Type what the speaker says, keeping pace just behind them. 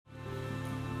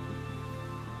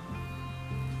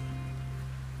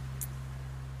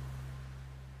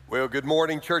Well, good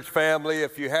morning, church family.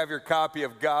 If you have your copy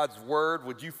of God's Word,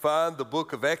 would you find the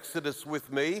book of Exodus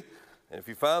with me? And if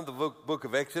you find the book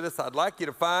of Exodus, I'd like you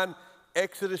to find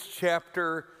Exodus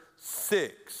chapter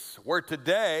 6, where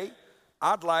today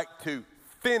I'd like to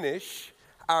finish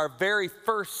our very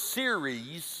first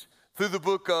series through the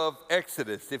book of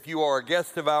Exodus. If you are a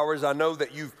guest of ours, I know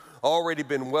that you've already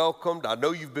been welcomed. I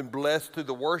know you've been blessed through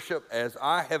the worship as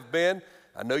I have been.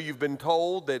 I know you've been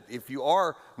told that if you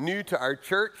are new to our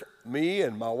church, me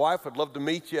and my wife would love to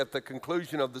meet you at the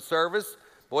conclusion of the service.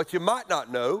 But what you might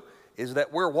not know is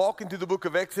that we're walking through the book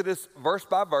of Exodus verse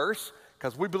by verse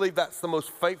because we believe that's the most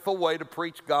faithful way to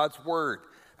preach God's Word.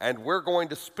 And we're going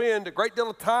to spend a great deal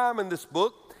of time in this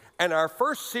book. And our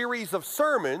first series of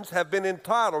sermons have been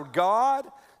entitled, God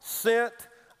Sent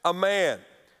a Man.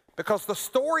 Because the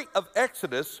story of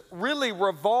Exodus really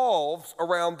revolves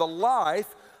around the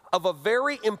life of a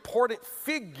very important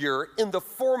figure in the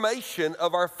formation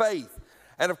of our faith.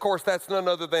 And of course, that's none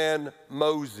other than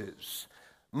Moses.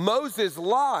 Moses'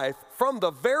 life from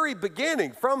the very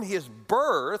beginning, from his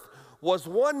birth, was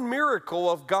one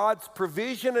miracle of God's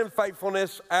provision and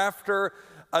faithfulness after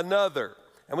another.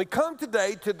 And we come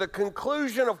today to the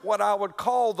conclusion of what I would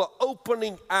call the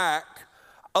opening act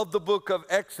of the book of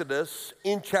Exodus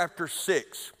in chapter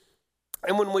 6.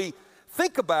 And when we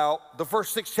think about the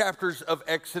first 6 chapters of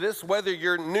Exodus, whether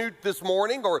you're new this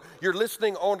morning or you're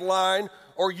listening online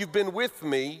or you've been with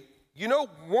me, you know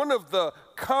one of the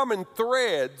common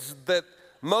threads that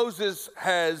Moses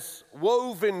has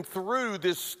woven through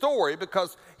this story,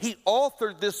 because he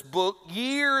authored this book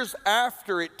years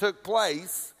after it took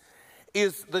place,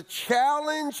 is the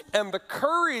challenge and the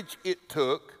courage it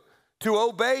took to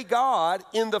obey God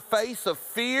in the face of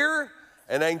fear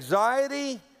and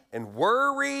anxiety and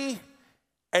worry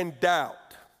and doubt.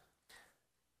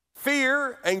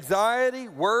 Fear, anxiety,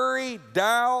 worry,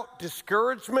 doubt,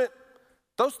 discouragement,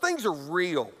 those things are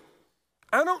real.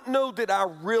 I don't know that I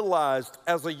realized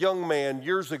as a young man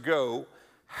years ago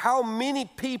how many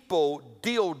people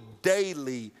deal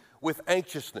daily with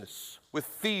anxiousness, with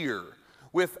fear,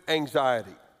 with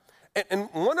anxiety. And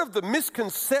one of the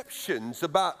misconceptions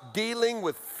about dealing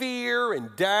with fear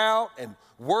and doubt and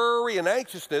worry and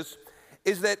anxiousness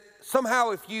is that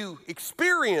somehow if you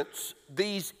experience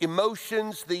these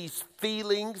emotions, these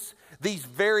feelings, these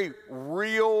very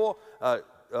real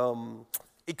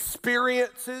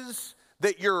experiences,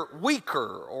 that you're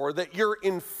weaker or that you're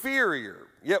inferior.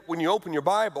 Yet when you open your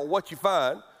Bible, what you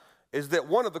find is that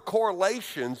one of the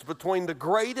correlations between the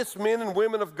greatest men and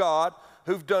women of God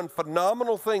who've done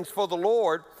phenomenal things for the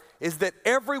Lord is that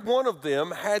every one of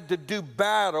them had to do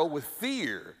battle with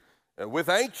fear, with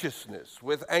anxiousness,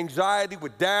 with anxiety,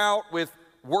 with doubt, with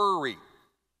worry.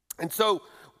 And so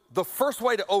the first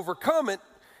way to overcome it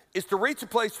is to reach a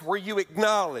place where you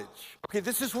acknowledge, okay,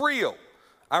 this is real.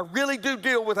 I really do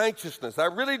deal with anxiousness. I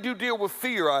really do deal with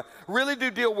fear. I really do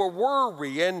deal with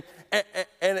worry. And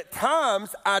at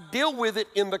times, I deal with it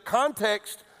in the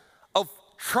context of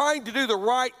trying to do the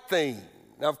right thing.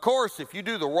 Now, of course, if you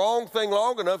do the wrong thing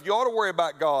long enough, you ought to worry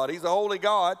about God. He's a holy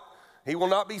God. He will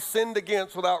not be sinned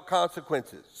against without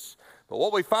consequences. But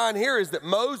what we find here is that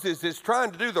Moses is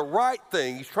trying to do the right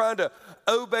thing. He's trying to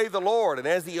obey the Lord. And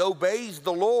as he obeys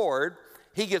the Lord,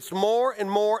 he gets more and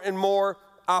more and more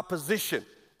opposition.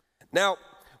 Now,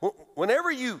 whenever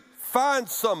you find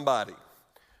somebody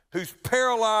who's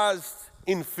paralyzed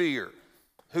in fear,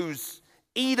 who's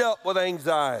eat up with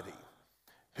anxiety,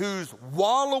 who's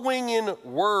wallowing in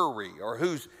worry, or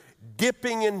who's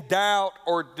dipping in doubt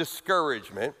or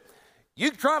discouragement, you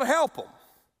try to help them.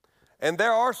 And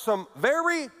there are some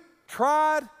very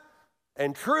tried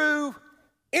and true,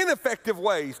 ineffective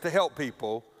ways to help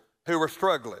people who are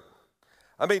struggling.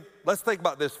 I mean, let's think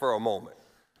about this for a moment.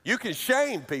 You can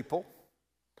shame people.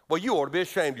 Well, you ought to be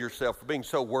ashamed of yourself for being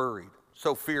so worried,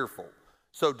 so fearful,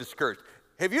 so discouraged.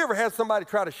 Have you ever had somebody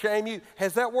try to shame you?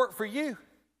 Has that worked for you?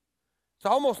 It's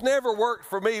almost never worked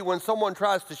for me when someone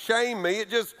tries to shame me. It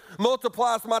just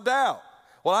multiplies my doubt.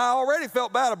 Well, I already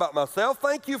felt bad about myself.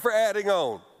 Thank you for adding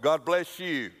on. God bless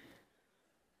you.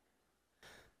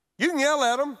 You can yell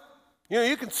at them. You know,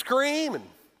 you can scream and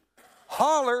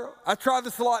holler. I try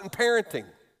this a lot in parenting.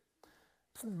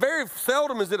 Very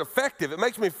seldom is it effective. It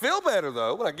makes me feel better,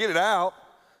 though, when I get it out.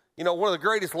 You know, one of the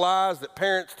greatest lies that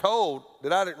parents told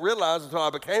that I didn't realize until I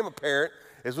became a parent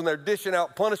is when they're dishing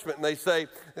out punishment and they say,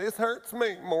 this hurts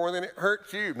me more than it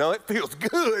hurts you. No, it feels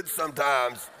good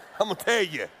sometimes. I'm going to tell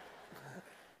you.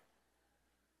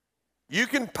 You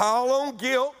can pile on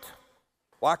guilt.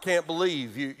 Well, I can't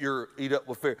believe you're eat up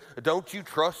with fear. Don't you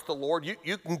trust the Lord?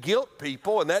 You can guilt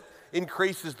people, and that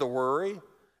increases the worry.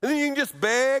 And then you can just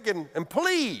beg and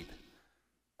plead.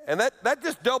 And that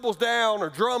just doubles down or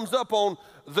drums up on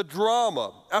the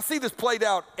drama. I see this played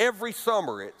out every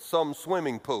summer at some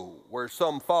swimming pool where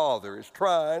some father is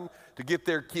trying to get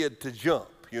their kid to jump,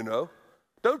 you know.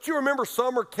 Don't you remember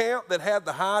summer camp that had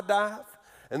the high dive?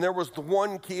 And there was the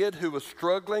one kid who was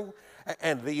struggling,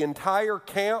 and the entire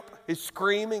camp is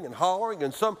screaming and hollering,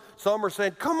 and some are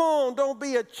saying, come on, don't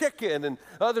be a chicken, and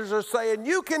others are saying,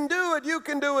 you can do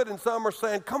it, and some are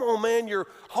saying, come on, man, you're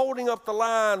holding up the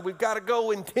line, we've got to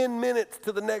go in 10 minutes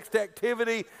to the next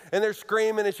activity, and they're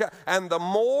screaming and shouting. And the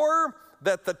more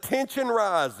that the tension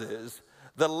rises,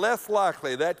 the less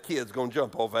likely that kid's going to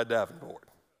jump off that diving board.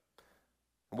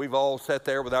 We've all sat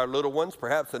there with our little ones,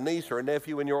 perhaps a niece or a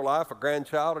nephew in your life, a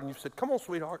grandchild, and you've said, come on,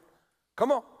 sweetheart, come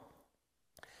on.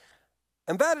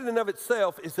 And that in and of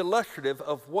itself is illustrative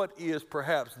of what is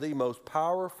perhaps the most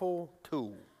powerful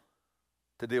tool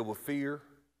to deal with fear,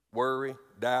 worry,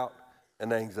 doubt,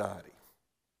 and anxiety.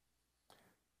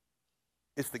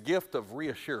 It's the gift of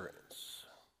reassurance.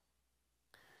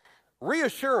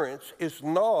 Reassurance is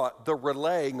not the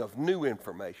relaying of new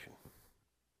information.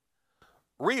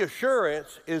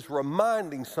 Reassurance is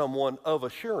reminding someone of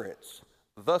assurance,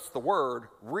 thus the word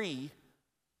reassurance.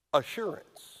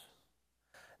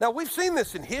 Now, we've seen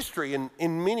this in history in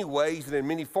many ways and in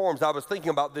many forms. I was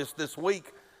thinking about this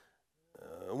week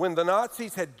when the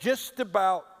Nazis had just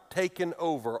about taken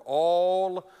over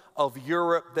all of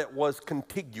Europe that was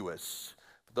contiguous.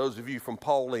 For those of you from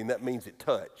Pauline, that means it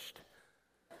touched.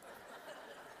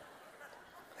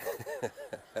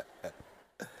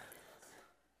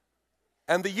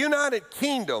 And the United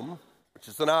Kingdom, which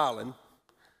is an island,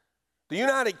 the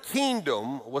United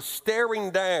Kingdom was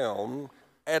staring down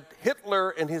at Hitler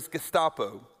and his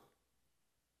Gestapo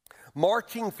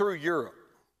marching through Europe.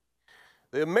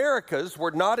 The Americas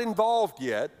were not involved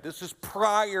yet. This is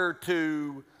prior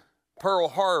to Pearl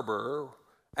Harbor.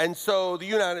 And so the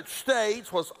United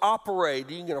States was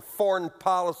operating in a foreign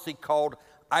policy called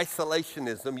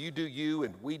isolationism. You do you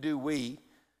and we do we.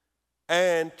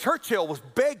 And Churchill was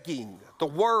begging the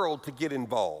world to get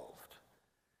involved.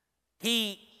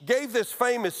 He gave this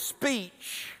famous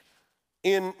speech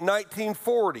in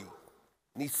 1940,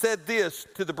 and he said this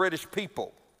to the British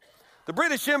people. The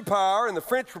British Empire and the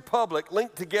French Republic,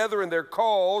 linked together in their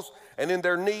cause and in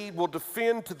their need, will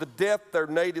defend to the death their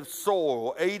native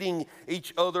soil, aiding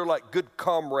each other like good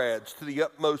comrades to the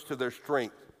utmost of their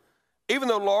strength. Even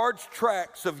though large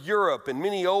tracts of Europe and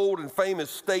many old and famous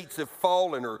states have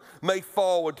fallen or may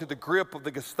fall into the grip of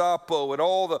the Gestapo and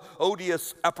all the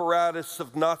odious apparatus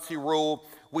of Nazi rule,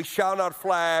 we shall not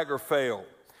flag or fail.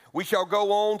 We shall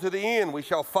go on to the end. We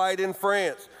shall fight in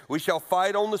France. We shall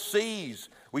fight on the seas.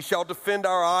 We shall defend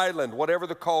our island, whatever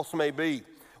the cost may be.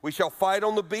 We shall fight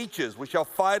on the beaches. We shall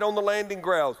fight on the landing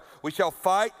grounds. We shall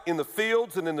fight in the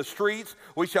fields and in the streets.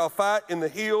 We shall fight in the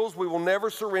hills. We will never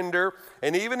surrender.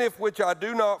 And even if, which I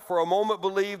do not for a moment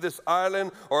believe, this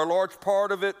island or a large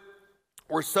part of it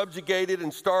were subjugated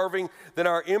and starving, then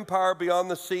our empire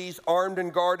beyond the seas, armed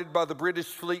and guarded by the British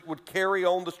fleet, would carry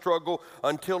on the struggle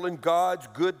until in God's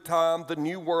good time the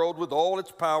new world with all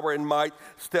its power and might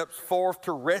steps forth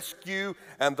to rescue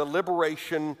and the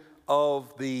liberation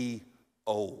of the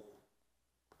old.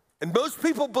 And most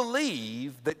people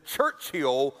believe that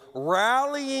Churchill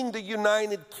rallying the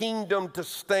United Kingdom to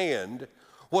stand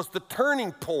was the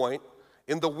turning point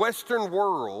in the Western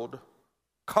world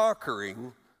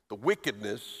conquering the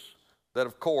wickedness that,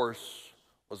 of course,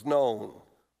 was known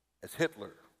as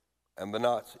Hitler and the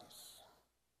Nazis.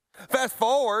 Fast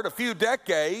forward a few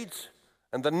decades,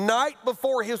 and the night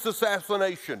before his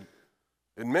assassination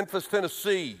in Memphis,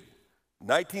 Tennessee,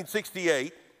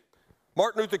 1968,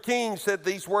 Martin Luther King said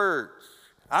these words,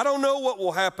 "I don't know what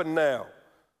will happen now.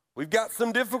 We've got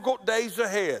some difficult days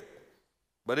ahead,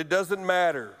 but it doesn't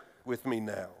matter with me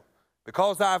now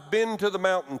because I've been to the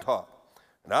mountaintop.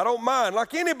 And I don't mind,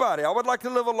 like anybody, I would like to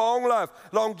live a long life.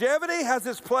 Longevity has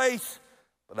its place,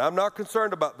 but I'm not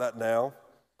concerned about that now.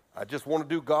 I just want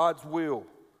to do God's will.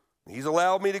 He's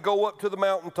allowed me to go up to the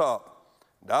mountaintop.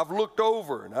 And I've looked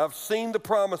over and I've seen the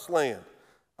promised land.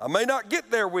 I may not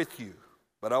get there with you,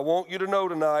 but I want you to know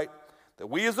tonight that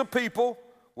we as a people,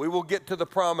 we will get to the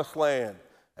promised land.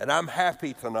 And I'm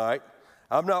happy tonight.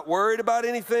 I'm not worried about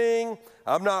anything.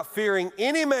 I'm not fearing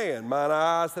any man. Mine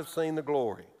eyes have seen the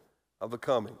glory of the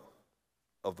coming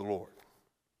of the Lord."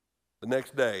 The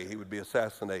next day, he would be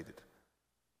assassinated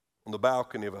on the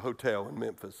balcony of a hotel in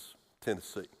Memphis,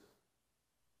 Tennessee.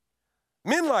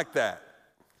 Men like that,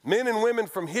 men and women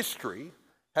from history,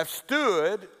 have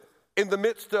stood in the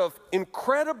midst of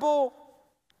incredible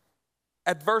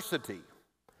adversity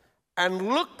and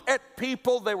looked at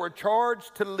people they were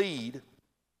charged to lead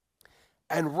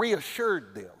and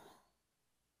reassured them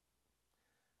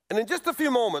And in just a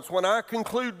few moments, when I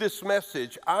conclude this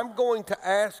message, I'm going to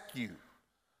ask you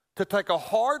to take a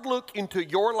hard look into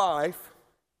your life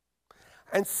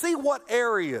and see what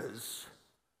areas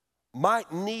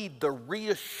might need the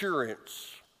reassurance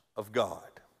of God.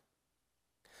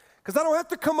 Because I don't have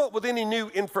to come up with any new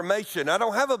information. I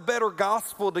don't have a better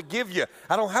gospel to give you.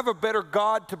 I don't have a better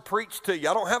God to preach to you.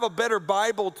 I don't have a better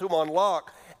Bible to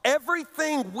unlock.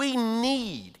 Everything we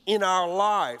need in our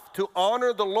life to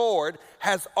honor the Lord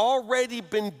has already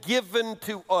been given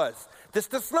to us. This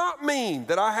does not mean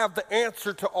that I have the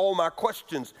answer to all my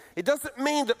questions. It doesn't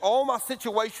mean that all my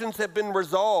situations have been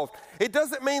resolved. It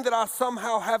doesn't mean that I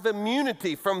somehow have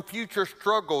immunity from future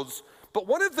struggles. But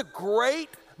one of the great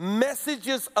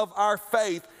messages of our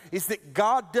faith is that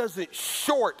God doesn't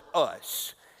short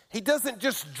us. He doesn't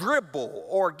just dribble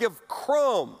or give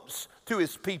crumbs to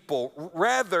his people.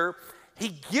 Rather,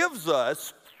 he gives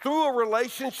us, through a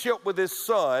relationship with his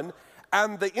Son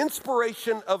and the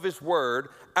inspiration of his word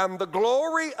and the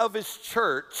glory of his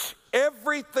church,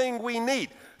 everything we need.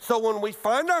 So when we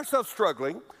find ourselves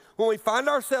struggling, when we find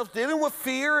ourselves dealing with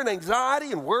fear and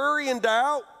anxiety and worry and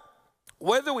doubt,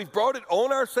 whether we've brought it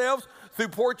on ourselves through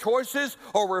poor choices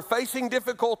or we're facing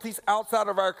difficulties outside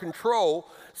of our control,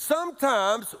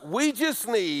 sometimes we just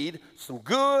need some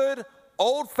good,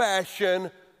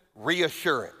 old-fashioned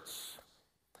reassurance.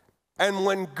 And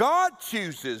when God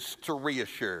chooses to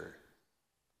reassure,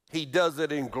 he does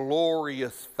it in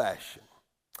glorious fashion.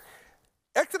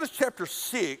 Exodus chapter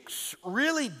 6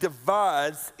 really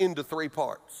divides into three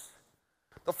parts.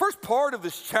 The first part of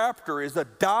this chapter is a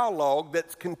dialogue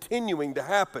that's continuing to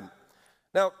happen.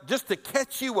 Now, just to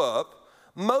catch you up,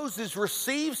 Moses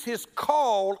receives his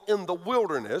call in the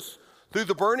wilderness through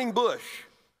the burning bush.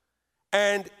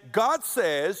 And God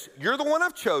says, you're the one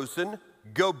I've chosen,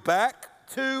 go back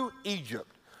to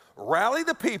Egypt. Rally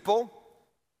the people,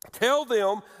 tell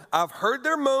them I've heard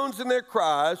their moans and their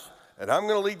cries, and I'm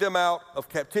going to lead them out of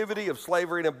captivity, of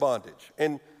slavery, and of bondage.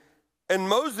 And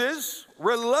Moses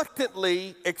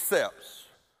reluctantly accepts.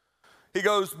 He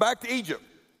goes back to Egypt.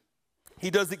 He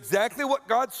does exactly what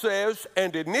God says,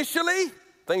 and initially,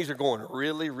 things are going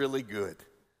really, really good.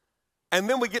 And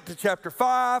then we get to chapter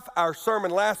 5, our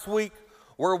sermon last week,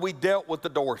 where we dealt with the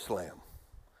door slam.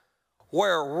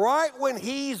 Where right when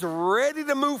he's ready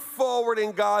to move forward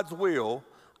in God's will,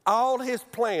 all his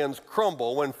plans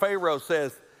crumble when Pharaoh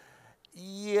says,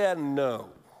 yeah, no,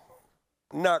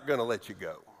 not going to let you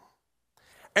go.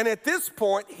 And at this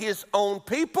point, his own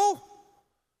people,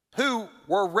 who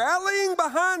were rallying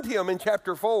behind him in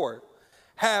chapter 4,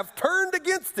 have turned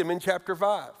against him in chapter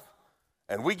 5.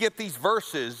 And we get these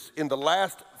verses in the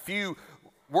last few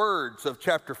words of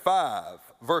chapter 5,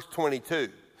 verse 22.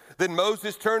 Then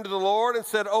Moses turned to the Lord and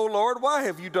said, "O Lord, why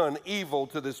have you done evil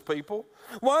to this people?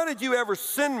 Why did you ever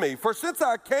send me? For since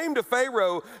I came to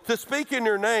Pharaoh to speak in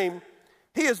your name,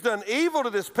 he has done evil to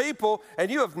this people,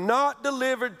 and you have not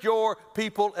delivered your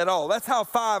people at all." That's how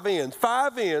 5 ends.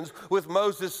 5 ends with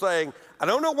Moses saying, I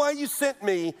don't know why you sent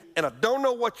me, and I don't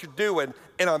know what you're doing,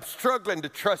 and I'm struggling to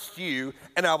trust you,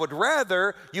 and I would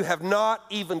rather you have not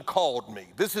even called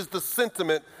me. This is the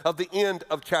sentiment of the end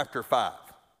of chapter 5.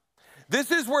 This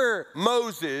is where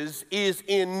Moses is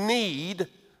in need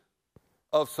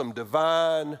of some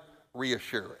divine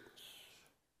reassurance.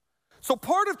 So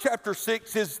part of chapter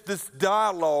 6 is this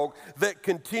dialogue that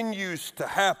continues to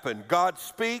happen. God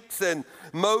speaks and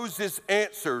Moses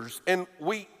answers. And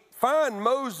we find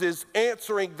Moses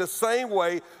answering the same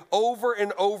way over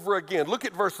and over again. Look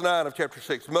at verse 9 of chapter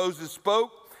 6. Moses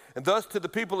spoke and thus to the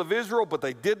people of Israel, but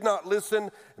they did not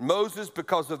listen. And Moses,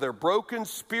 because of their broken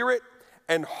spirit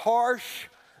and harsh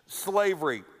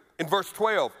slavery. In verse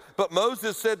 12, but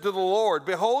Moses said to the Lord,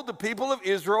 "Behold, the people of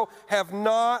Israel have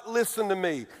not listened to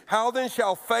me. How then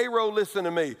shall Pharaoh listen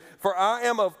to me? For I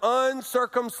am of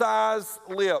uncircumcised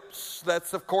lips."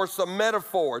 That's, of course, a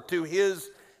metaphor to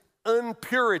his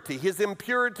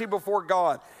impurity before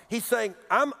God. He's saying,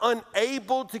 I'm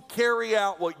unable to carry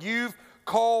out what you've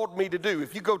called me to do.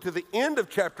 If you go to the end of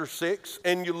chapter 6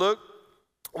 and you look,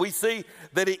 we see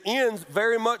that it ends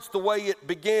very much the way it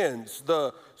begins.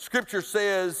 The scripture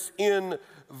says in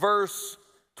verse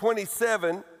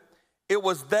 27, it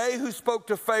was they who spoke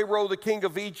to Pharaoh, the king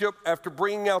of Egypt, after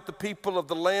bringing out the people of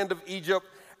the land of Egypt,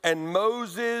 and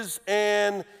Moses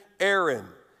and Aaron.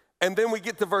 And then we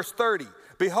get to verse 30.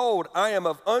 Behold, I am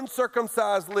of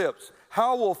uncircumcised lips.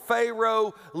 How will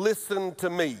Pharaoh listen to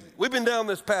me? We've been down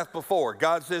this path before.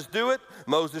 God says, do it.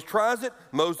 Moses tries it.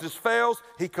 Moses fails.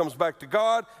 He comes back to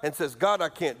God and says, God, I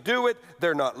can't do it.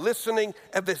 They're not listening.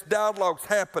 And this dialogue's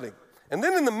happening. And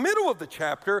then in the middle of the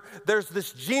chapter, there's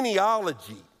this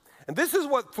genealogy. And this is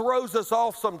what throws us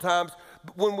off sometimes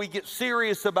when we get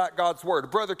serious about God's Word. A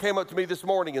brother came up to me this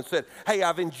morning and said, hey,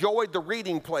 I've enjoyed the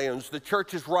reading plans the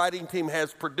church's writing team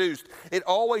has produced. It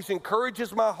always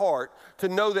encourages my heart to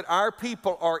know that our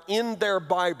people are in their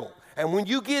Bible. And when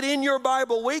you get in your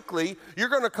Bible weekly, you're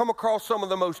going to come across some of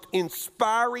the most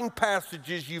inspiring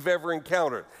passages you've ever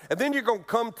encountered. And then you're going to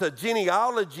come to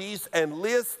genealogies and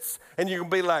lists, and you're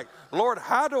going to be like, Lord,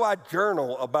 how do I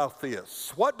journal about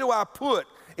this? What do I put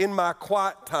in my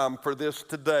quiet time for this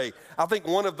today? I think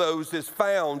one of those is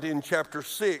found in chapter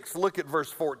 6. Look at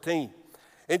verse 14.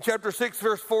 In chapter 6,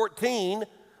 verse 14,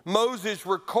 Moses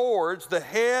records the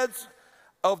heads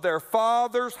of their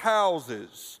fathers'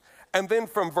 houses. And then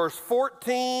from verse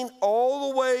 14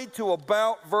 all the way to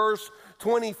about verse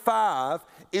 25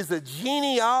 is a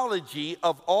genealogy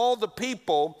of all the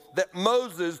people that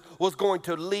Moses was going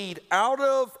to lead out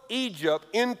of Egypt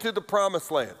into the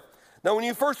promised land. Now, when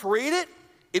you first read it,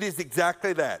 it is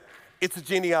exactly that. It's a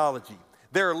genealogy.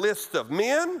 There are lists of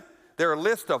men, there are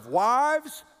lists of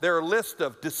wives, there are lists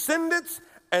of descendants,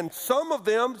 and some of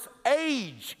them's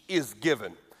age is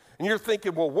given. And you're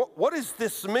thinking, well, what does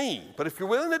this mean? But if you're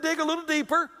willing to dig a little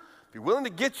deeper, if you're willing to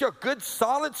get you a good,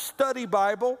 solid study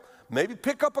Bible, maybe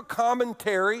pick up a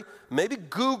commentary, maybe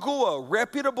Google a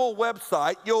reputable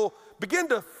website, you'll begin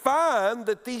to find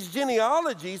that these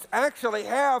genealogies actually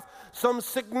have some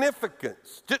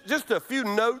significance. Just a few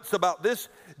notes about this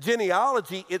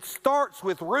genealogy. It starts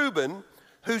with Reuben,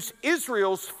 who's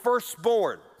Israel's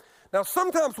firstborn. Now,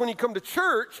 sometimes when you come to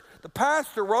church, the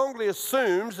pastor wrongly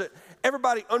assumes that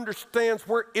everybody understands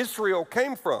where Israel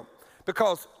came from,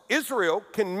 because Israel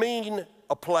can mean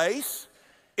a place,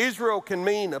 Israel can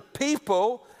mean a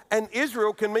people, and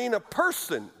Israel can mean a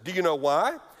person. Do you know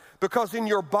why? Because in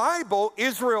your Bible,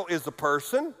 Israel is a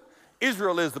person,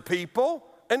 Israel is a people,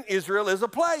 and Israel is a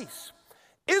place.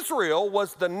 Israel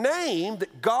was the name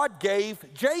that God gave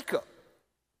Jacob.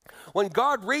 When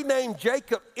God renamed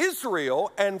Jacob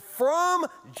Israel, and from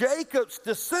Jacob's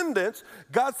descendants,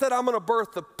 God said, I'm going to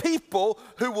birth a people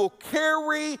who will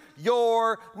carry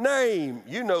your name.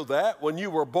 You know that. When you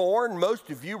were born, most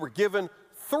of you were given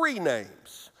 3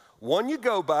 names. One you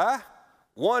go by,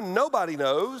 one nobody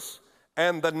knows,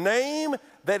 and the name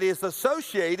that is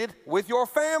associated with your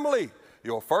family.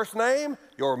 Your first name,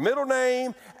 your middle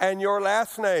name, and your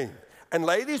last name. And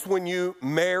ladies, when you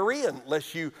marry,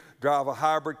 unless you drive a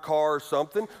hybrid car or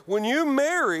something, when you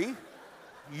marry,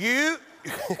 you...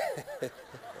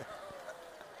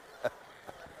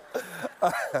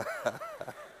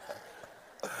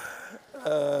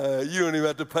 you don't even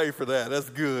have to pay for that. That's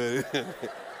good.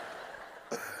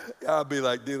 I'll be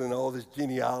like dealing all this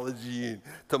genealogy, and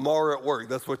tomorrow at work,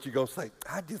 that's what you're going to say.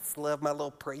 I just love my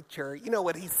little preacher. You know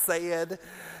what he said?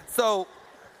 So,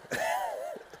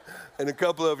 and a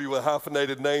couple of you with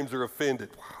hyphenated names are offended.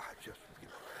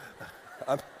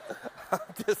 I'm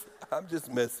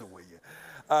just messing with you.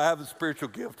 I have a spiritual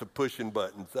gift of pushing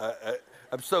buttons.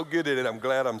 I'm so good at it, I'm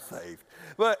glad I'm saved.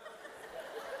 But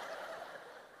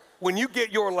when you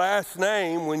get your last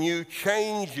name, when you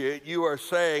change it, you are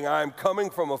saying, I'm coming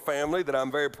from a family that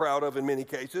I'm very proud of in many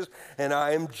cases, and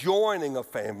I am joining a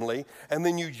family, and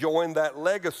then you join that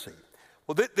legacy.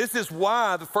 Well, this is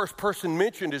why the first person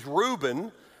mentioned is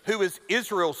Reuben, who is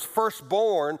Israel's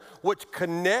firstborn, which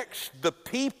connects the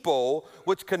people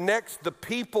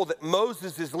that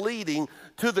Moses is leading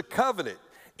to the covenant.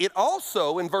 It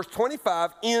also, in verse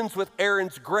 25, ends with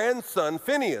Aaron's grandson,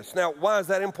 Phinehas. Now, why is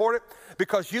that important?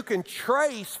 Because you can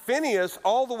trace Phinehas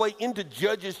all the way into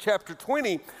Judges chapter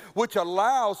 20, which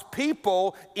allows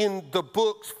people in the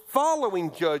books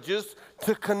following Judges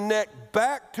to connect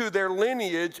back to their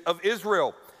lineage of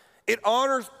Israel. It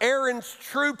honors Aaron's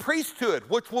true priesthood,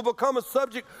 which will become a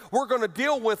subject we're going to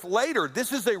deal with later.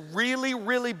 This is a really,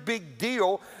 really big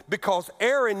deal because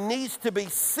Aaron needs to be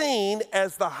seen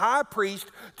as the high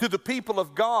priest to the people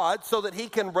of God so that he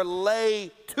can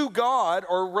relay to God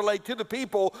or relay to the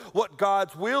people what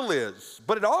God's will is.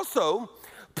 But it also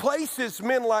places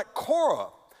men like Korah.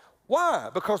 Why?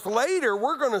 Because later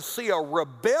we're going to see a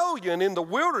rebellion in the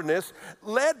wilderness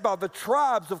led by the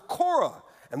tribes of Korah.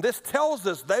 And this tells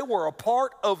us they were a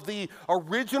part of the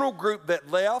original group that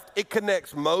left. It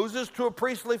connects Moses to a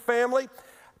priestly family.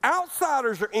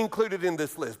 Outsiders are included in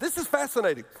this list. This is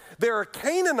fascinating. There are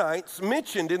Canaanites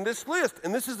mentioned in this list,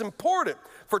 and this is important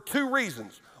for 2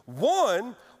 reasons.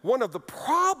 One of the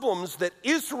problems that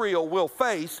Israel will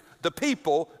face, the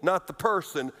people, not the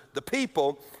person, the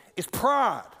people, is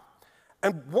pride.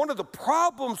 And one of the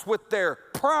problems with their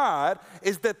pride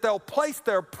is that they'll place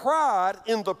their pride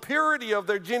in the purity of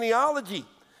their genealogy.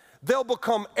 They'll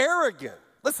become arrogant.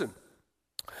 Listen,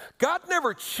 God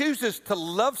never chooses to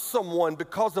love someone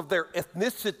because of their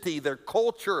ethnicity, their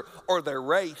culture, or their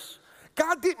race.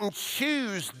 God didn't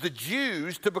choose the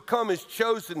Jews to become his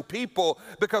chosen people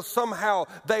because somehow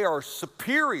they are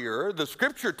superior. The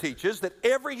scripture teaches that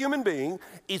every human being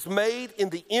is made in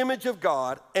the image of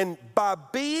God, and by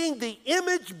being the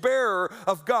image bearer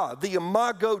of God, the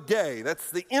imago Dei, that's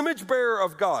the image bearer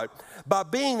of God, by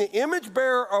being the image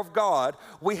bearer of God,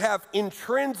 we have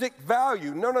intrinsic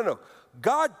value. No.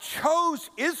 God chose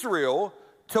Israel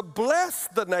to bless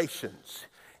the nations.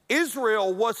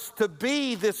 Israel was to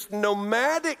be this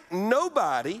nomadic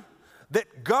nobody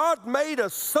that God made a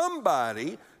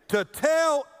somebody to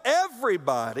tell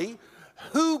everybody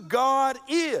who God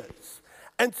is.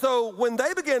 And so when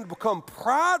they began to become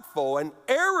prideful and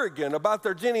arrogant about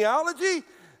their genealogy,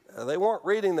 they weren't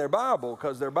reading their Bible,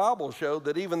 because their Bible showed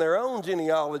that even their own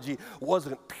genealogy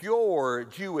wasn't pure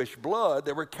Jewish blood.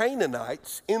 There were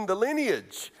Canaanites in the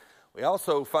lineage. We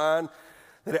also find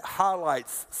that it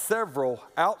highlights several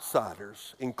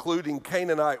outsiders, including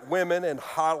Canaanite women, and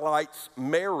highlights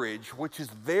marriage, which is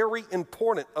very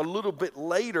important a little bit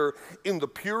later in the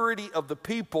purity of the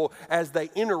people as they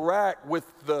interact with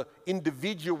the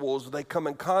individuals they come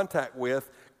in contact with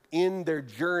in their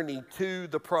journey to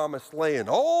the promised land.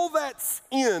 All that's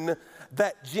in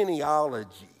that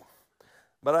genealogy.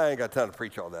 But I ain't got time to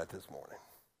preach all that this morning.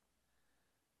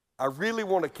 I really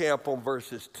want to camp on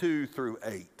verses 2 through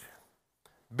 8.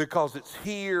 Because it's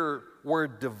here where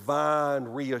divine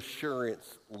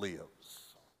reassurance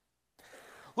lives.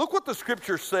 Look what the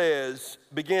scripture says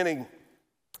beginning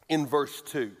in verse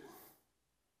 2.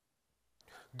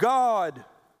 God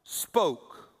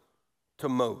spoke to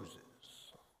Moses.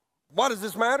 Why does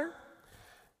this matter?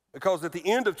 Because at the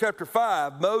end of chapter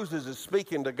 5, Moses is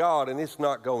speaking to God and it's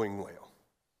not going well.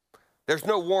 There's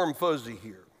no warm fuzzy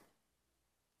here.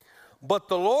 But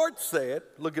the Lord said,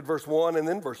 look at verse 1 and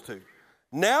then verse 2.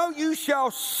 Now you shall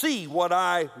see what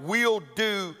I will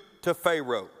do to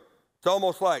Pharaoh. It's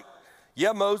almost like,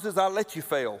 yeah, Moses, I let you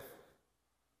fail.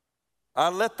 I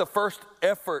let the first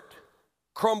effort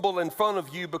crumble in front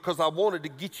of you because I wanted to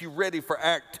get you ready for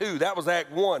Act 2. That was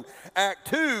Act 1. Act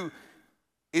 2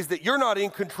 is that you're not in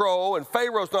control and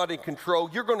Pharaoh's not in control.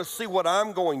 You're going to see what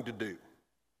I'm going to do.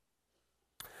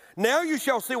 Now you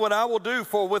shall see what I will do,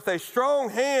 for with a strong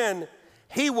hand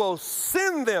he will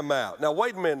send them out. Now,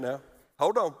 wait a minute now.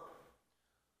 Hold on.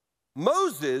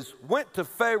 Moses went to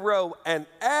Pharaoh and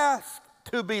asked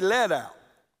to be led out.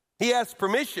 He asked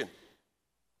permission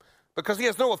because he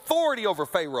has no authority over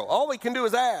Pharaoh. All he can do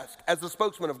is ask as the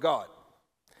spokesman of God.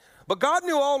 But God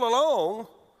knew all along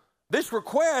this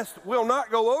request will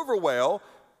not go over well.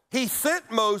 He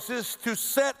sent Moses to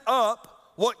set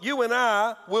up what you and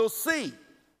I will see,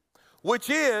 which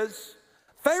is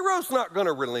Pharaoh's not going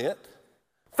to relent.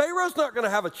 Pharaoh's not going to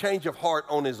have a change of heart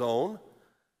on his own.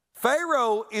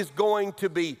 Pharaoh is going to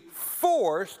be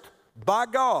forced by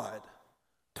God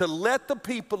to let the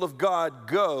people of God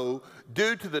go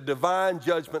due to the divine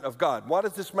judgment of God. Why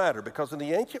does this matter? Because in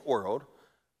the ancient world,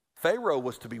 Pharaoh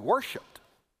was to be worshiped.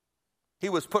 He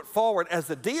was put forward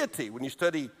as a deity. When you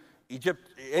study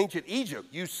ancient Egypt,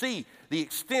 you see the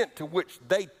extent to which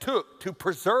they took to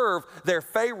preserve their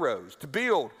pharaohs, to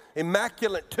build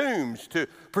immaculate tombs, to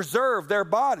preserve their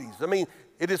bodies. I mean,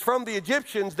 it is from the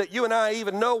Egyptians that you and I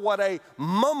even know what a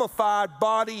mummified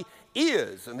body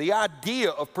is, and the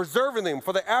idea of preserving them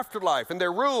for the afterlife and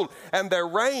their rule and their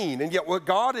reign. And yet what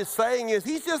God is saying is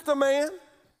he's just a man,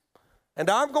 and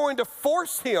I'm going to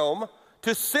force him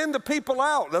to send the people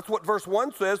out. That's what verse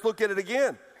 1 says. Look at it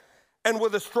again. And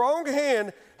with a strong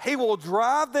hand, he will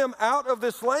drive them out of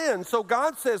this land. So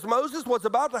God says, Moses, what's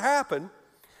about to happen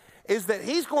is that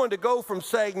he's going to go from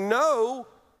saying no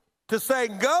to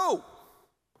saying go.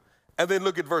 And then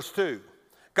look at verse 2.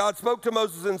 God spoke to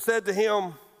Moses and said to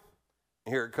him,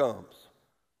 here it comes,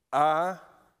 I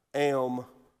am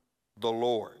the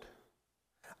Lord.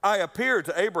 I appeared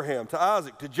to Abraham, to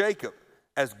Isaac, to Jacob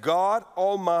as God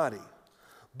Almighty.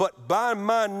 But by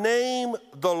my name,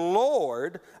 the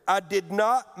Lord, I did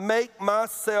not make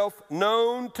myself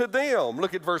known to them.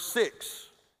 Look at verse 6.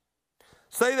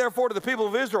 Say therefore to the people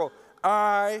of Israel,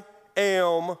 I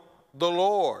am the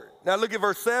Lord. Now look at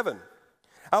verse 7.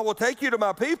 I will take you to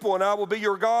my people, and I will be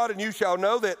your God, and you shall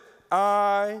know that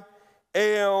I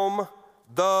am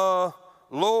the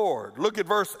Lord. Look at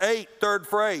verse 8, third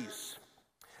phrase.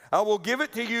 I will give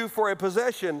it to you for a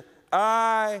possession.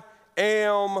 I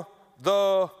am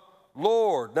the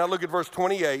Lord. Now look at verse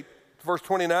 28, verse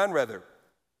 29 rather.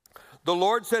 The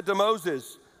Lord said to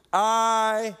Moses,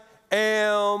 I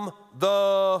am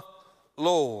the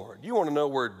Lord. You want to know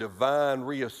where divine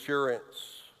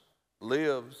reassurance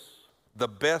lives? the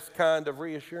best kind of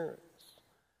reassurance.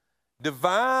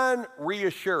 Divine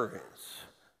reassurance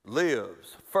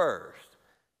lives first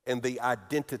in the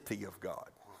identity of God.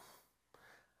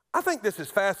 I think this is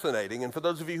fascinating, and for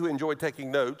those of you who enjoy taking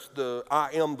notes, the I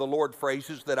am the Lord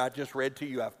phrases that I just read to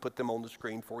you, I've put them on the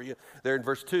screen for you. They're in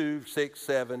verse 2, 6,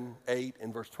 7, 8,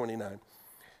 and verse 29.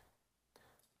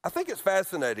 I think it's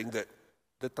fascinating that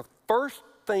the first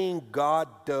thing God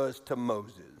does to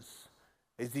Moses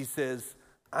is he says,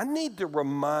 I need to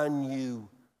remind you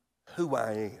who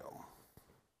I am.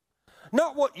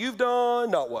 Not what you've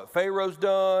done, not what Pharaoh's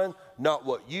done, not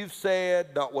what you've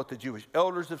said, not what the Jewish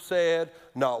elders have said,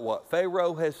 not what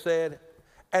Pharaoh has said,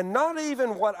 and not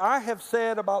even what I have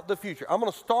said about the future. I'm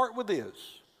going to start with this.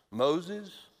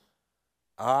 Moses,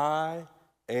 I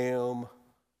am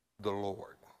the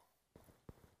Lord.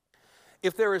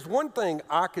 If there is one thing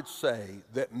I could say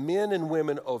that men and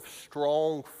women of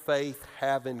strong faith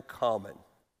have in common,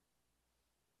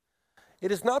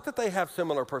 it is not that they have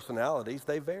similar personalities,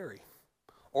 they vary.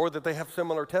 Or that they have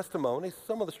similar testimonies.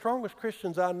 Some of the strongest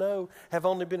Christians I know have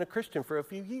only been a Christian for a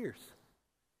few years.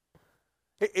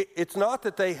 It's not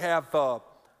that they have a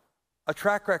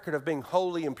track record of being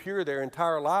holy and pure their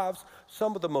entire lives.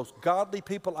 Some of the most godly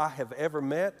people I have ever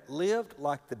met lived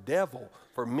like the devil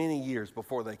for many years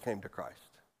before they came to Christ.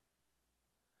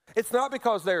 It's not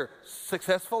because they're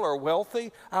successful or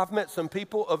wealthy. I've met some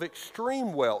people of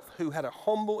extreme wealth who had a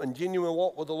humble and genuine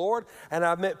walk with the Lord, and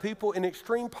I've met people in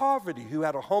extreme poverty who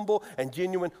had a humble and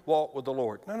genuine walk with the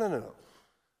Lord. No.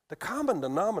 The common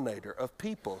denominator of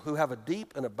people who have a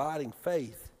deep and abiding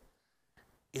faith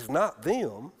is not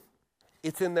them,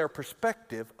 it's in their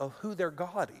perspective of who their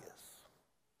God is.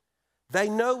 They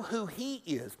know who he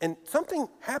is. And something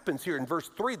happens here in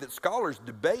verse 3 that scholars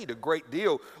debate a great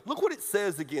deal. Look what it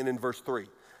says again in verse 3.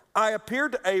 I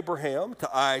appeared to Abraham,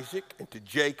 to Isaac, and to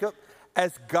Jacob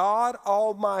as God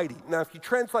Almighty. Now, if you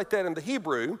translate that into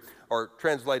Hebrew, or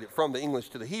translate it from the English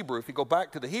to the Hebrew, if you go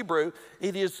back to the Hebrew,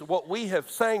 it is what we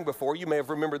have sang before. You may have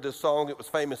remembered this song. It was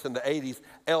famous in the 80s,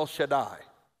 El Shaddai.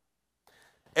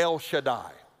 El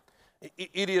Shaddai.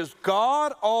 It is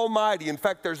God Almighty. In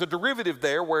fact, there's a derivative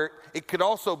there where it could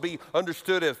also be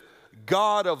understood as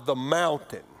God of the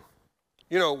mountain.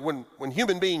 You know, when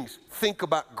human beings think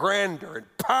about grandeur and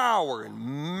power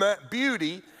and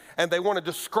beauty, and they want to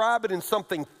describe it in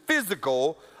something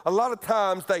physical, a lot of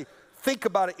times they think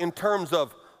about it in terms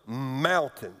of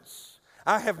mountains.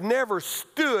 I have never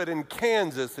stood in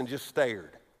Kansas and just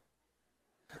stared.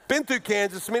 Been through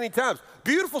Kansas many times.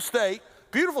 Beautiful state.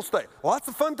 Beautiful state. Lots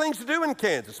of fun things to do in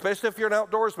Kansas, especially if you're an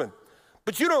outdoorsman.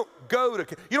 But you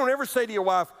don't ever say to your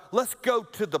wife, let's go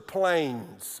to the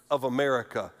plains of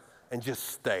America and just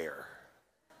stare.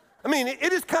 I mean,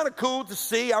 it is kind of cool to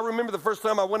see. I remember the first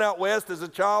time I went out west as a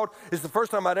child. It's the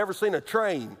first time I'd ever seen a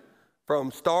train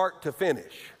from start to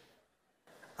finish.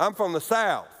 I'm from the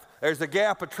South. There's a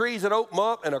gap of trees that open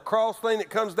up and a cross thing that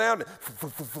comes down,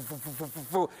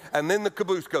 and then the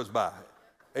caboose goes by.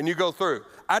 And you go through.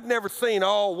 I'd never seen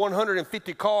all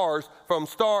 150 cars from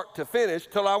start to finish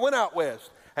till I went out west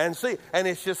and see, and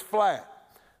it's just flat.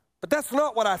 But that's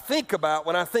not what I think about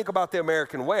when I think about the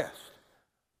American West.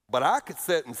 But I could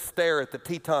sit and stare at the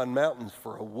Teton Mountains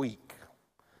for a week.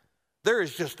 There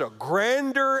is just a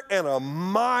grandeur and a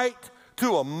might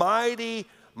to a mighty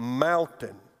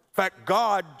mountain. In fact,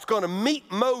 God's going to meet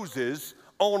Moses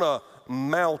on a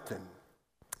mountain.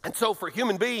 And so for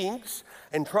human beings,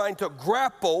 and trying to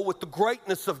grapple with the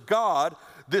greatness of God,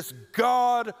 this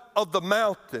God of the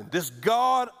mountain, this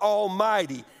God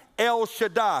Almighty, El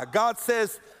Shaddai. God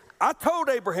says, I told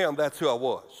Abraham that's who I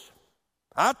was.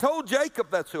 I told Jacob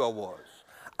that's who I was.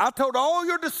 I told all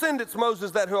your descendants,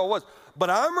 Moses, that's who I was. But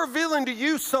I'm revealing to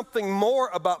you something more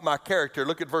about my character.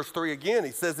 Look at verse 3 again.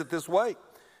 He says it this way.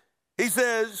 He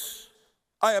says,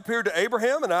 I appeared to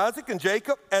Abraham and Isaac and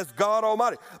Jacob as God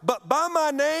Almighty. But by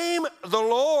my name, the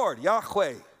Lord,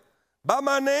 Yahweh, by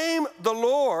my name, the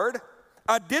Lord,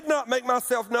 I did not make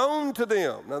myself known to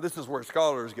them. Now, this is where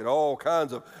scholars get all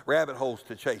kinds of rabbit holes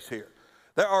to chase here.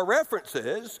 There are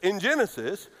references in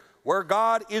Genesis where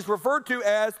God is referred to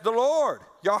as the Lord,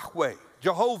 Yahweh,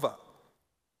 Jehovah.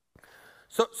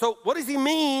 So what does he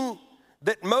mean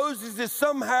that Moses has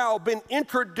somehow been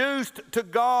introduced to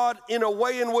God in a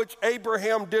way in which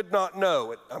Abraham did not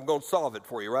know? I'm going to solve it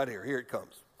for you right here. Here it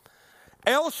comes.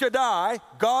 El Shaddai,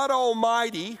 God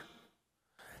Almighty,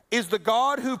 is the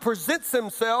God who presents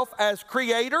himself as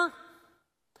creator,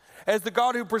 as the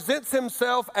God who presents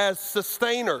himself as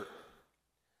sustainer,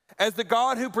 as the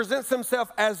God who presents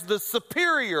himself as the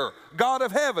superior God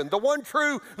of heaven, the one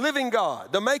true living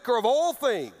God, the maker of all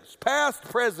things, past,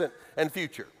 present, and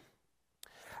future.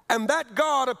 And that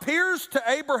God appears to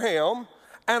Abraham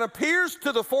and appears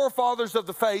to the forefathers of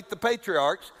the faith, the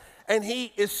patriarchs, and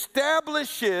he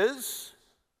establishes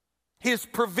his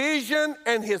provision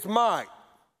and his might.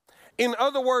 In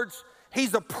other words,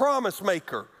 he's a promise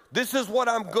maker. This is what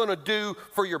I'm going to do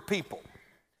for your people.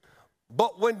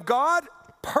 But when God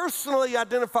personally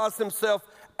identifies himself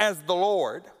as the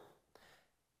Lord,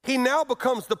 he now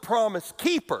becomes the promise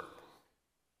keeper.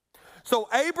 So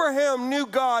Abraham knew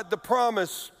God, the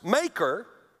promise maker.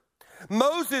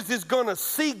 Moses is going to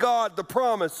see God, the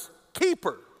promise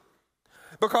keeper.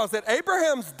 Because at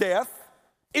Abraham's death,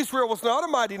 Israel was not a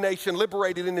mighty nation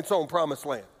liberated in its own promised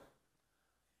land.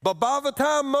 But by the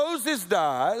time Moses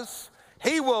dies,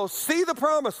 he will see the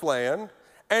promised land,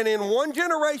 and in one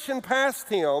generation past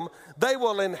him, they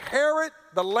will inherit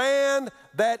the land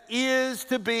that is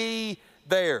to be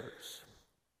theirs.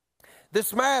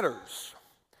 This matters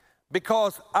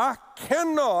because I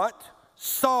cannot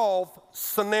solve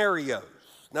scenarios.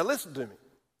 Now listen to me.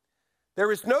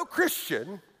 There is no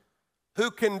Christian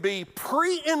who can be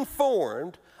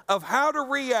pre-informed of how to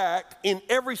react in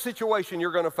every situation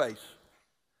you're going to face.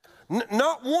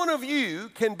 Not one of you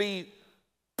can be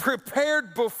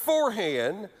prepared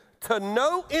beforehand to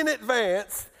know in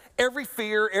advance every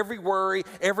fear, every worry,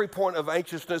 every point of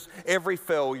anxiousness, every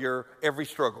failure, every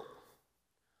struggle.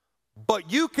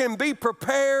 But you can be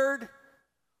prepared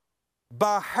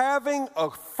by having a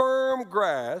firm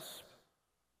grasp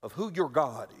of who your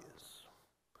God is.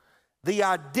 The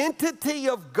identity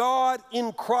of God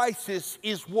in crisis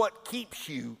is what keeps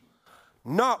you,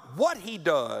 not what he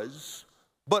does,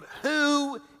 but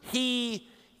who he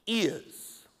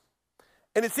is.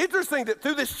 And it's interesting that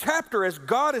through this chapter, as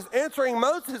God is answering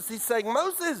Moses, he's saying,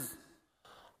 Moses,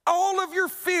 all of your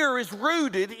fear is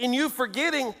rooted in you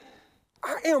forgetting,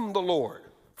 I am the Lord.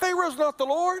 Pharaoh's not the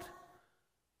Lord.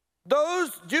 Those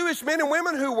Jewish men and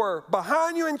women who were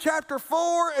behind you in chapter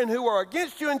 4 and who are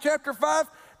against you in chapter 5,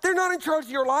 they're not in charge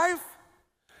of your life.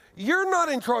 You're not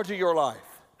in charge of your life.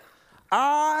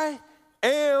 I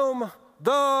am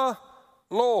the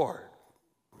Lord.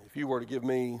 If you were to give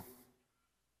me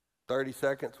 30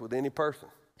 seconds with any person,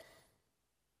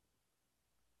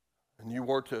 and you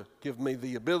were to give me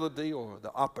the ability or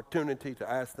the opportunity to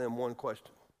ask them one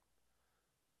question,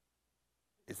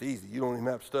 it's easy. You don't even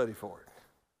have to study for it.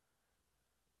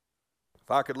 If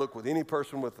I could look with any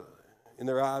person in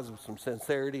their eyes with some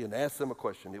sincerity and ask them a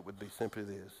question, it would be simply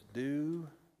this: do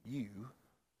you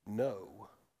know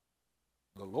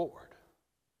the Lord?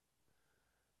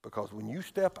 Because when you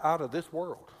step out of this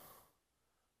world,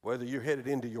 whether you're headed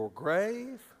into your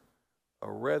grave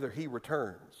or whether he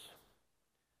returns,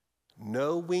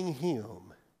 knowing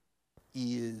him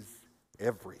is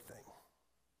everything.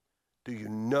 Do you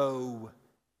know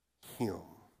him?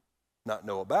 Not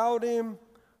know about him,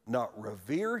 not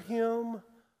revere him.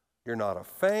 You're not a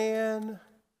fan.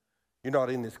 You're not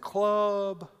in his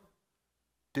club.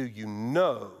 Do you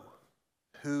know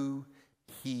who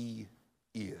he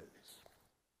is?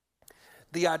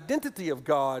 The identity of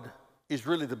God is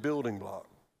really the building block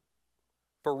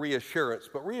for reassurance,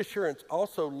 but reassurance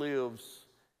also lives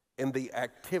in the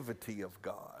activity of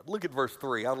God. Look at verse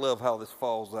 3. I love how this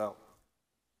falls out.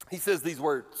 He says these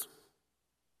words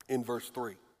in verse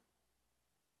 3.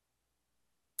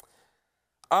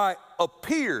 I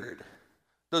appeared.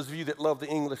 Those of you that love the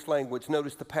English language,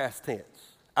 notice the past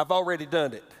tense. I've already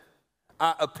done it.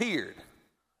 I appeared.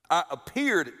 I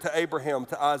appeared to Abraham,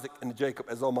 to Isaac, and to Jacob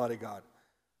as Almighty God.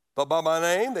 But by my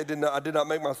name, I did not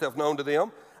make myself known to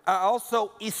them. I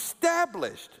also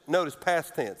established, notice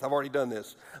past tense, I've already done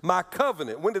this, my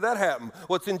covenant. When did that happen?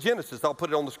 Well, it's in Genesis. I'll put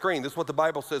it on the screen. This is what the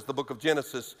Bible says, the book of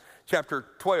Genesis, chapter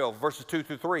 12, verses 2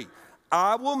 through 3.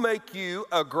 I will make you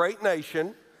a great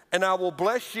nation, and I will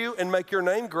bless you and make your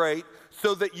name great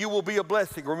so that you will be a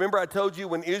blessing. Remember I told you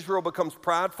when Israel becomes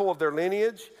prideful of their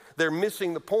lineage, they're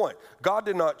missing the point. God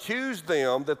did not choose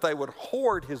them that they would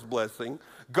hoard his blessing.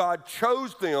 God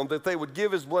chose them that they would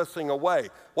give his blessing away.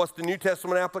 What's the New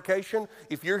Testament application?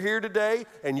 If you're here today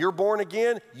and you're born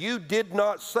again, you did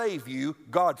not save you,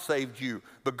 God saved you.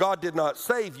 But God did not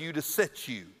save you to set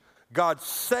you. God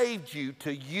saved you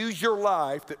to use your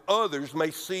life that others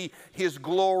may see his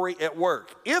glory at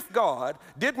work. If God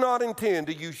did not intend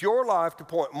to use your life to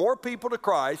point more people to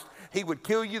Christ, he would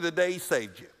kill you the day he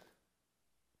saved you.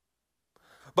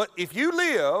 But if you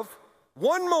live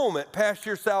one moment past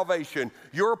your salvation,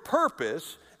 your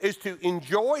purpose is to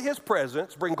enjoy his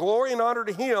presence, bring glory and honor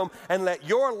to him, and let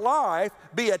your life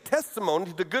be a testimony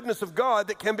to the goodness of God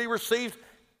that can be received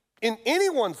in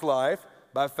anyone's life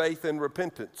by faith and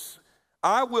repentance.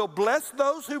 I will bless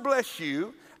those who bless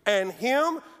you, and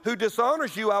him who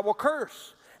dishonors you I will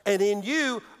curse. and in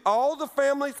you all the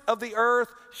families of the earth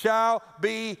shall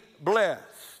be blessed.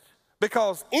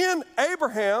 Because in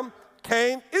Abraham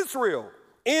came Israel.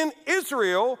 In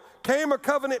Israel came a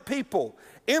covenant people.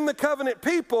 In the covenant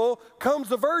people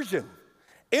comes a virgin.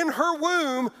 In her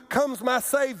womb comes my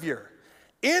Savior.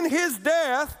 In his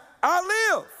death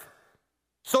I live.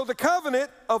 So the covenant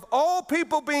of all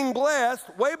people being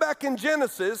blessed, way back in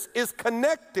Genesis, is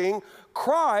connecting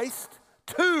Christ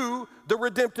to the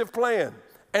redemptive plan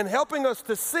and helping us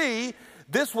to see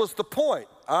this was the point.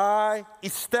 I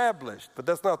established, but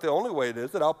that's not the only way it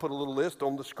is. I'll put a little list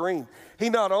on the screen. He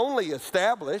not only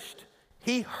established,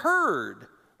 he heard.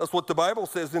 That's what the Bible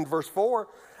says in verse 4.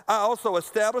 I also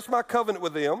established my covenant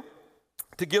with them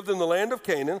to give them the land of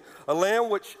Canaan, a land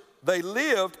which they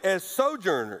lived as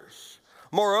sojourners.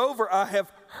 Moreover, I have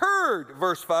heard,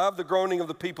 verse 5, the groaning of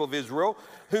the people of Israel,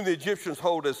 whom the Egyptians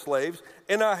hold as slaves,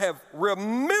 and I have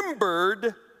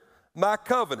remembered my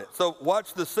covenant. So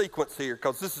watch the sequence here,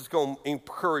 because this is going to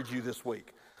encourage you this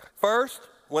week. First,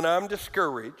 when I'm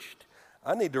discouraged,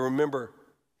 I need to remember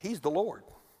he's the Lord.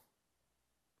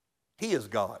 He is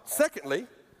God. Secondly,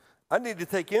 I need to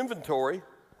take inventory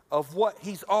of what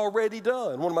he's already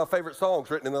done. One of my favorite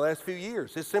songs written in the last few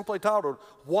years is simply titled,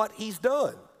 What He's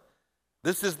Done.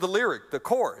 This is the lyric, the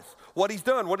chorus. What he's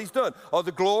done, what he's done. Oh,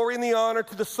 the glory and the honor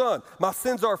to the Son. My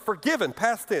sins are forgiven,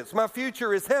 past tense. My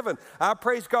future is heaven. I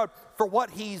praise God for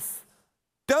what he's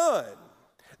done.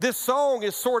 This song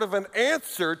is sort of an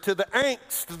answer to the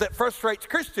angst that frustrates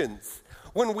Christians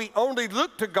when we only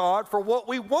look to God for what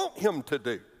we want him to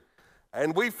do.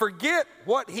 And we forget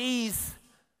what he's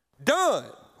done.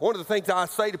 One of the things I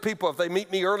say to people if they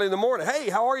meet me early in the morning, hey,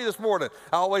 how are you this morning?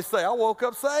 I always say, I woke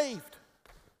up saved.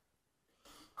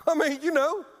 I mean,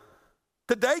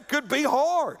 today could be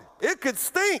hard. It could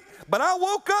stink, but I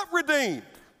woke up redeemed.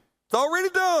 It's already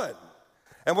done.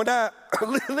 And when I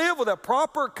live with a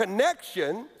proper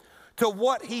connection to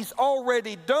what he's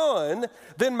already done,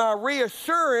 then my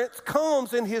reassurance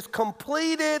comes in his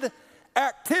completed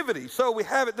activity. So we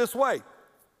have it this way.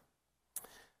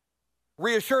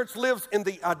 Reassurance lives in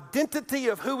the identity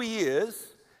of who he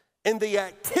is, in the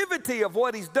activity of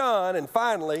what he's done, and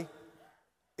finally,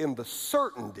 in the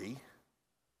certainty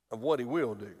of what he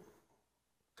will do.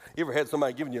 You ever had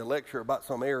somebody giving you a lecture about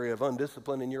some area of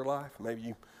undiscipline in your life?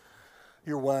 Maybe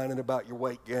you're whining about your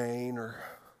weight gain, or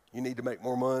you need to make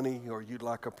more money, or you'd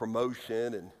like a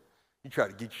promotion, and you try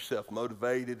to get yourself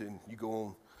motivated, and you go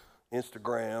on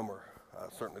Instagram, or I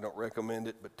certainly don't recommend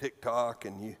it, but TikTok,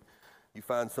 and you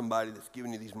find somebody that's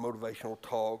giving you these motivational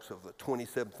talks of the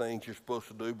 27 things you're supposed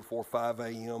to do before 5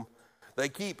 a.m., They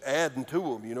keep adding to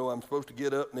them. I'm supposed to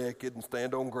get up naked and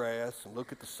stand on grass and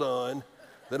look at the sun.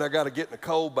 Then I got to get in a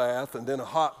cold bath and then a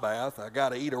hot bath. I got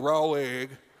to eat a raw egg.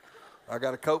 I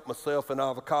got to coat myself in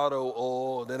avocado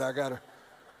oil. And then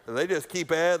they just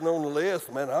keep adding on the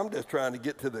list. Man, I'm just trying to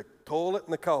get to the toilet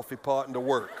and the coffee pot and to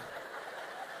work.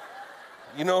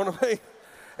 You know what I mean?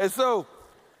 And so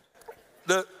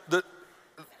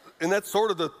and that's sort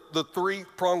of the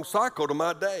three-pronged cycle to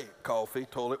my day. Coffee,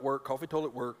 toilet, work, coffee,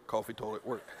 toilet, work, coffee, toilet,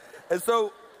 work. And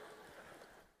so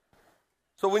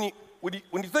when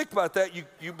you think about that,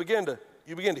 you begin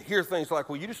to hear things like,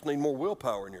 well, you just need more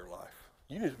willpower in your life.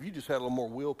 You just had a little more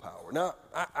willpower. Now,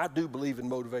 I do believe in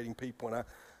motivating people, and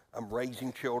I'm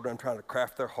raising children. I'm trying to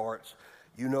craft their hearts.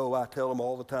 I tell them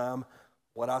all the time,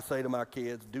 what I say to my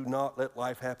kids, do not let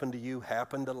life happen to you,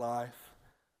 happen to life.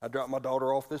 I dropped my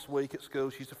daughter off this week at school.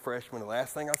 She's a freshman. The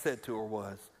last thing I said to her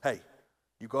was, hey,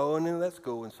 you go into that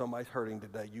school and somebody's hurting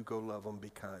today, you go love them, be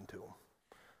kind to them.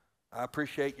 I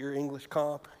appreciate your English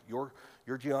comp, your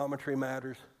geometry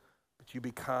matters, but you be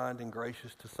kind and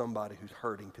gracious to somebody who's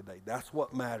hurting today. That's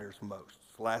what matters most.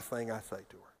 It's the last thing I say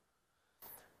to her.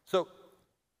 So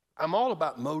I'm all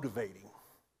about motivating,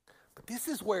 but this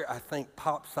is where I think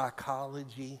pop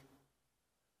psychology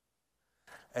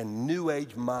and New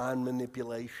Age mind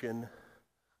manipulation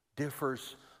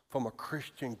differs from a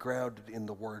Christian grounded in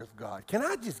the Word of God. Can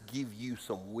I just give you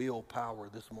some willpower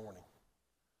this morning?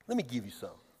 Let me give you some.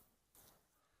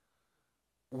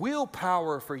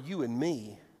 Willpower for you and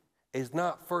me is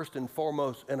not first and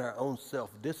foremost in our own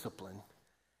self-discipline.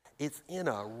 It's in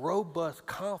a robust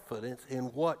confidence in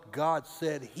what God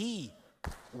said he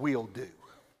will do.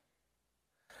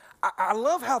 I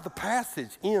love how the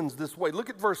passage ends this way. Look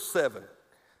at verse 7.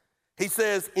 He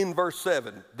says in verse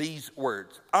 7 these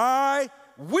words, I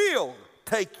will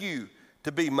take you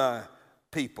to be my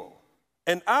people,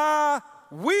 and I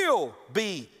will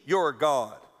be your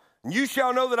God. And you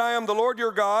shall know that I am the Lord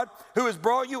your God, who has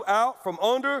brought you out from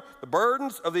under the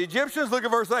burdens of the Egyptians. Look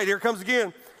at verse 8. Here it comes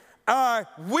again. I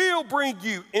will bring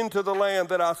you into the land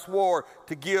that I swore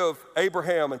to give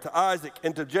Abraham and to Isaac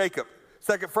and to Jacob.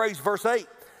 Second phrase, verse 8.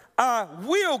 I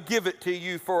will give it to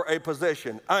you for a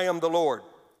possession. I am the Lord.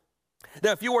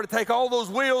 Now, if you were to take all those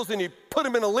wills and you put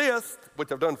them in a list, which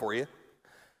I've done for you,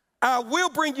 I will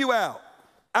bring you out.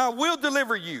 I will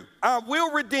deliver you. I will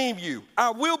redeem you. I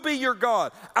will be your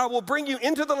God. I will bring you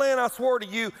into the land I swore to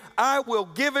you. I will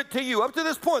give it to you. Up to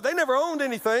this point, they never owned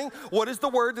anything. What is the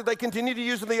word that they continue to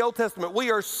use in the Old Testament?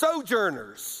 We are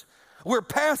sojourners. We're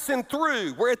passing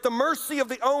through. We're at the mercy of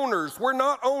the owners. We're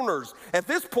not owners. At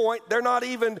this point, they're not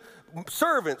even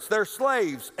servants. They're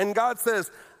slaves. And God says,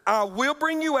 I will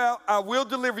bring you out. I will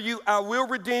deliver you. I will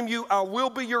redeem you. I will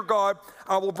be your God.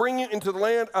 I will bring you into the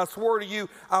land I swore to you.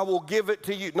 I will give it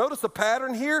to you. Notice the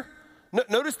pattern here.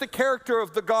 Notice the character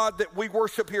of the God that we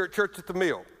worship here at Church at the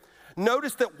Mill.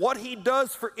 Notice that what he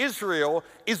does for Israel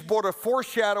is but a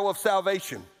foreshadow of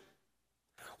salvation.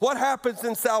 What happens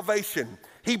in salvation?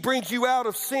 He brings you out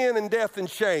of sin and death and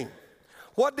shame.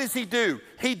 What does he do?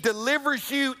 He delivers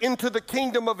you into the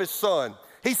kingdom of his Son.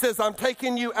 He says, I'm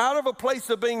taking you out of a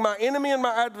place of being my enemy and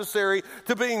my adversary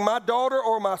to being my daughter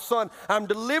or my son. I'm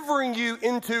delivering you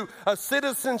into a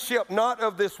citizenship not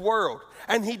of this world.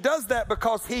 And he does that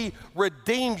because he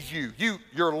redeems you.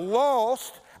 You're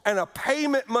lost, and a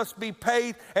payment must be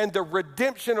paid, and the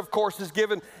redemption, of course, is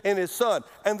given in his Son.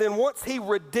 And then once he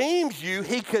redeems you,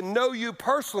 he can know you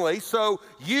personally, so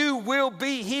you will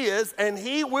be his, and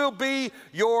he will be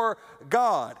your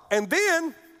God. And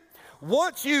then,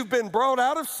 once you've been brought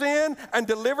out of sin and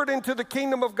delivered into the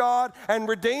kingdom of God and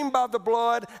redeemed by the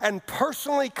blood and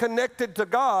personally connected to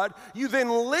God, you then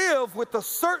live with the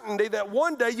certainty that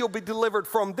one day you'll be delivered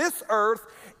from this earth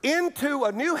into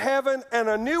a new heaven and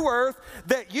a new earth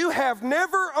that you have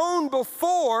never owned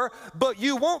before, but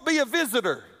you won't be a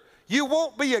visitor. You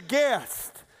won't be a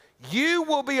guest. You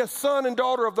will be a son and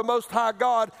daughter of the Most High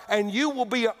God, and you will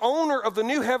be an owner of the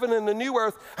new heaven and the new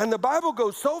earth. And the Bible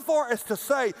goes so far as to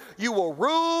say you will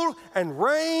rule and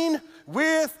reign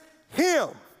with him.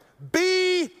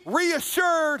 Be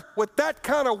reassured with that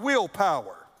kind of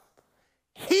willpower.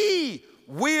 He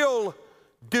will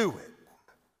do it.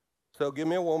 So give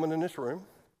me a woman in this room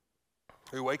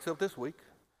who wakes up this week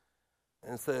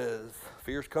and says,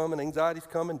 fear's coming, anxiety's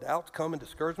coming, doubt's coming,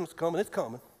 discouragement's coming, it's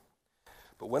coming.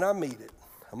 But when I meet it,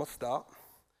 I'm going to stop.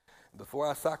 Before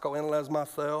I psychoanalyze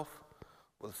myself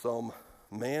with some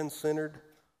man-centered,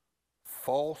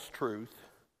 false truth,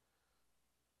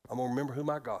 I'm going to remember who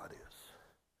my God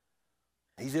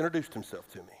is. He's introduced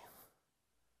himself to me.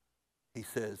 He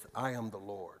says, I am the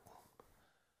Lord.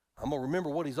 I'm going to remember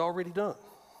what he's already done.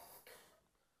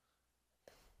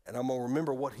 And I'm going to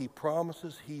remember what he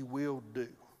promises he will do.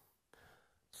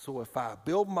 So if I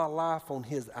build my life on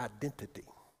his identity,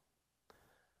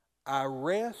 I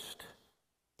rest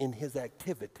in his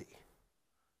activity,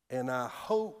 and I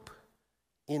hope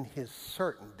in his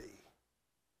certainty.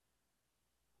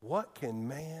 What can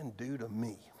man do to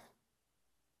me?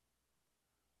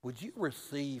 Would you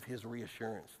receive his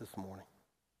reassurance this morning?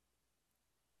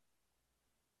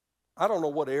 I don't know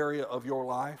what area of your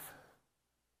life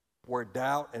where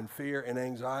doubt and fear and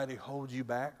anxiety hold you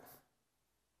back.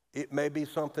 It may be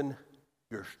something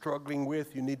you're struggling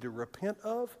with, you need to repent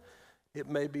of. It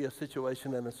may be a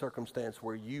situation and a circumstance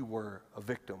where you were a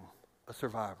victim, a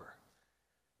survivor.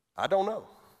 I don't know.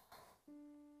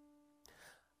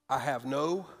 I have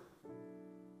no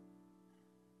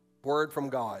word from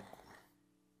God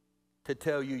to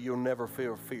tell you you'll never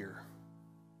feel fear.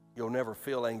 You'll never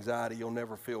feel anxiety. You'll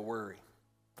never feel worry.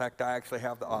 In fact, I actually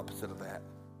have the opposite of that.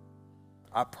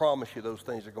 I promise you those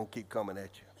things are going to keep coming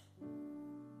at you.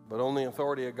 But on the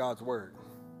authority of God's word,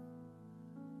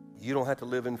 you don't have to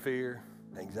live in fear,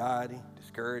 anxiety,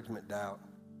 discouragement, doubt.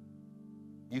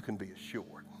 You can be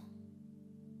assured.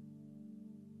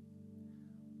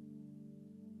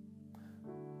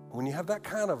 When you have that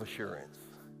kind of assurance,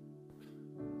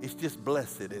 it's just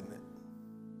blessed, isn't it?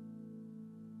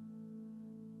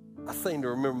 I seem to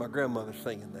remember my grandmother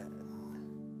singing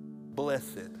that.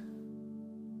 Blessed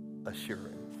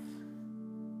assurance.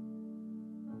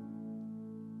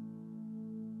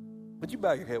 Would you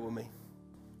bow your head with me?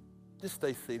 Just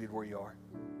stay seated where you are.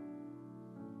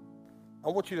 I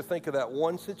want you to think of that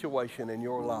one situation in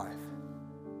your life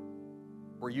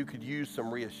where you could use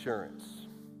some reassurance.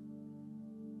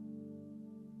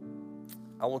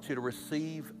 I want you to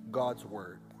receive God's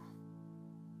word.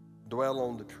 Dwell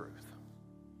on the truth.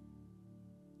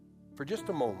 For just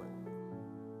a moment,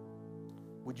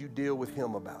 would you deal with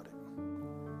him about it?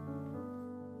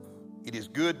 It is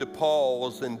good to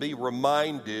pause and be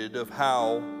reminded of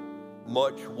how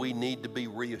much we need to be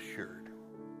reassured.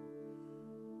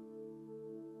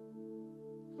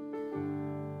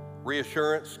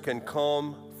 Reassurance can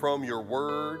come from your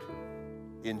word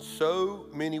in so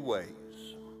many ways,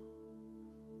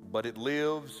 but it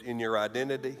lives in your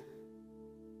identity,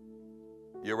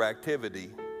 your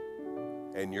activity,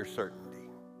 and your certainty.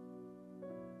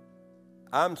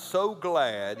 I'm so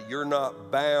glad you're not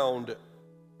bound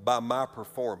by my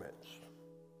performance,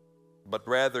 but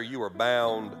rather you are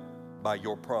bound by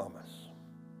your promise.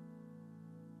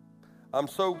 I'm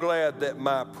so glad that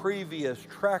my previous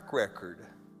track record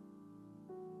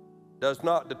does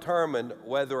not determine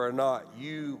whether or not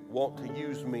you want to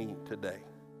use me today.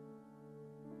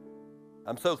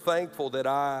 I'm so thankful that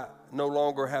I no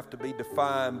longer have to be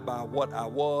defined by what I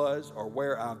was or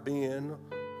where I've been,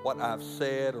 what I've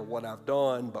said or what I've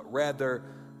done, but rather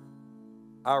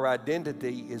our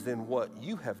identity is in what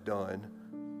you have done,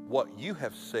 what you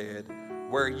have said,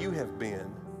 where you have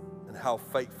been, and how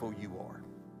faithful you are.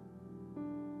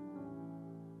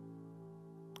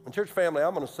 And church family,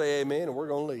 I'm going to say amen and we're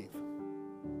going to leave.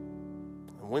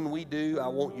 And when we do, I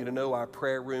want you to know our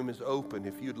prayer room is open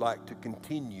if you'd like to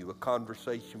continue a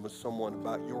conversation with someone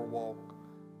about your walk.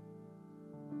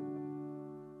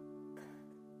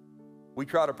 We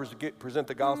try to present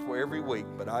the gospel every week,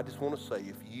 but I just want to say,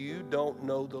 if you don't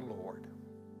know the Lord,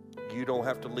 you don't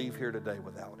have to leave here today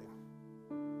without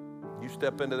Him. You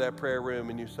step into that prayer room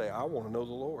and you say, I want to know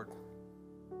the Lord.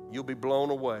 You'll be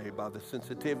blown away by the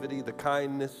sensitivity, the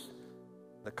kindness,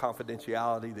 the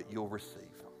confidentiality that you'll receive.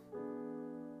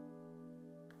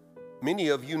 Many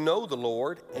of you know the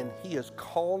Lord, and He is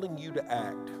calling you to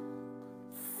act.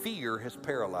 Fear has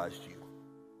paralyzed you.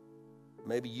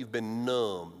 Maybe you've been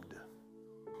numbed.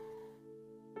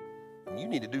 You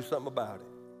need to do something about it.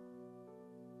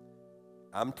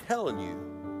 I'm telling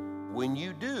you, when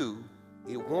you do,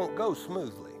 it won't go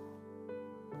smoothly.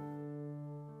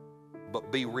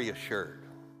 But be reassured.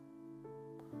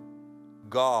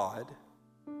 God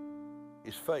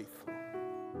is faithful.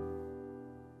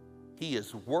 He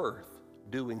is worth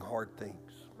doing hard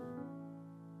things.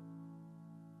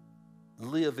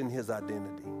 Live in His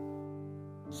identity.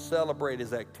 Celebrate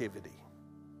His activity.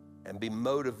 And be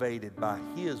motivated by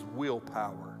His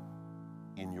willpower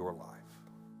in your life.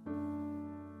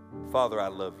 Father, I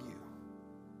love you.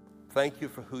 Thank you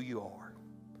for who you are.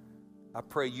 I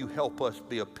pray you help us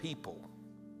be a people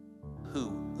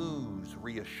who ooze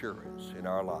reassurance in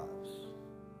our lives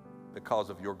because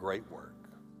of your great work.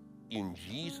 In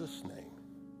Jesus' name.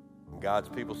 And God's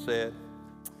people said,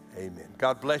 amen.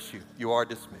 God bless you. You are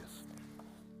dismissed.